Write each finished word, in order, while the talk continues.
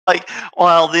Like,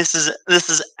 well, this is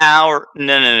our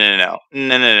no.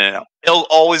 It'll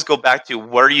always go back to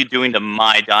what are you doing to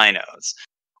my dinos?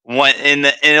 And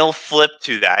it'll flip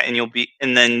to that,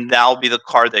 and then that'll be the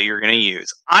card that you're gonna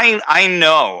use. I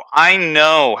know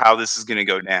how this is gonna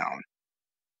go down.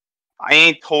 I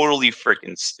ain't totally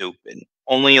freaking stupid,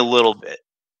 only a little bit,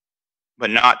 but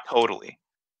not totally.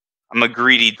 I'm a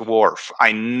greedy dwarf.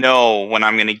 I know when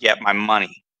I'm gonna get my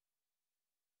money.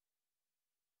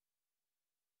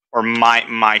 Or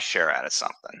my share out of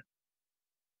something.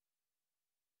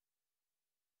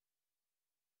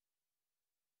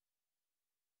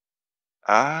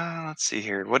 Let's see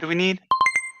here. What do we need?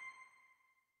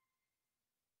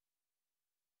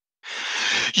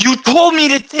 You told me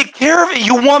to take care of it.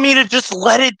 You want me to just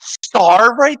let it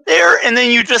starve right there, and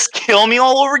then you just kill me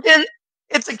all over again?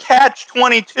 It's a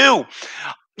catch-22.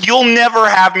 You'll never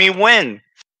have me win.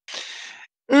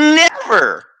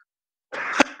 Never.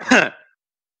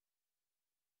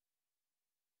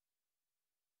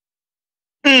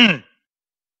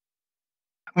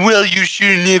 Well, you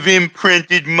shouldn't have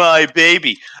imprinted my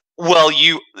baby. Well,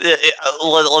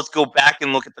 let's go back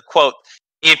and look at the quote.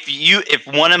 If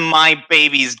one of my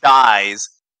babies dies,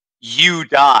 you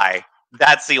die.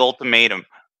 That's the ultimatum.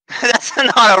 That's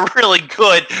not a really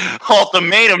good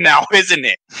ultimatum now, isn't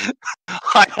it?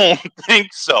 I don't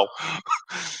think so.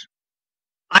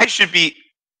 I should be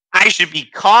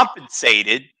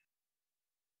compensated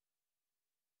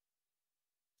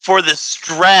for the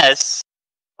stress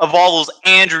of all those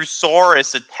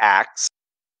Andrewsaurus attacks.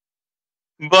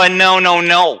 But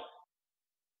no.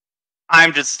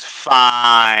 I'm just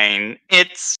fine.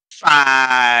 It's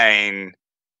fine.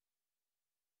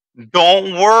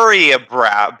 Don't worry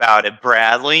about it,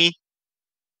 Bradley.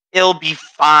 It'll be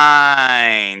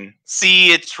fine.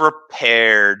 See, it's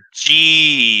repaired.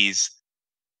 Jeez.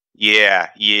 Yeah.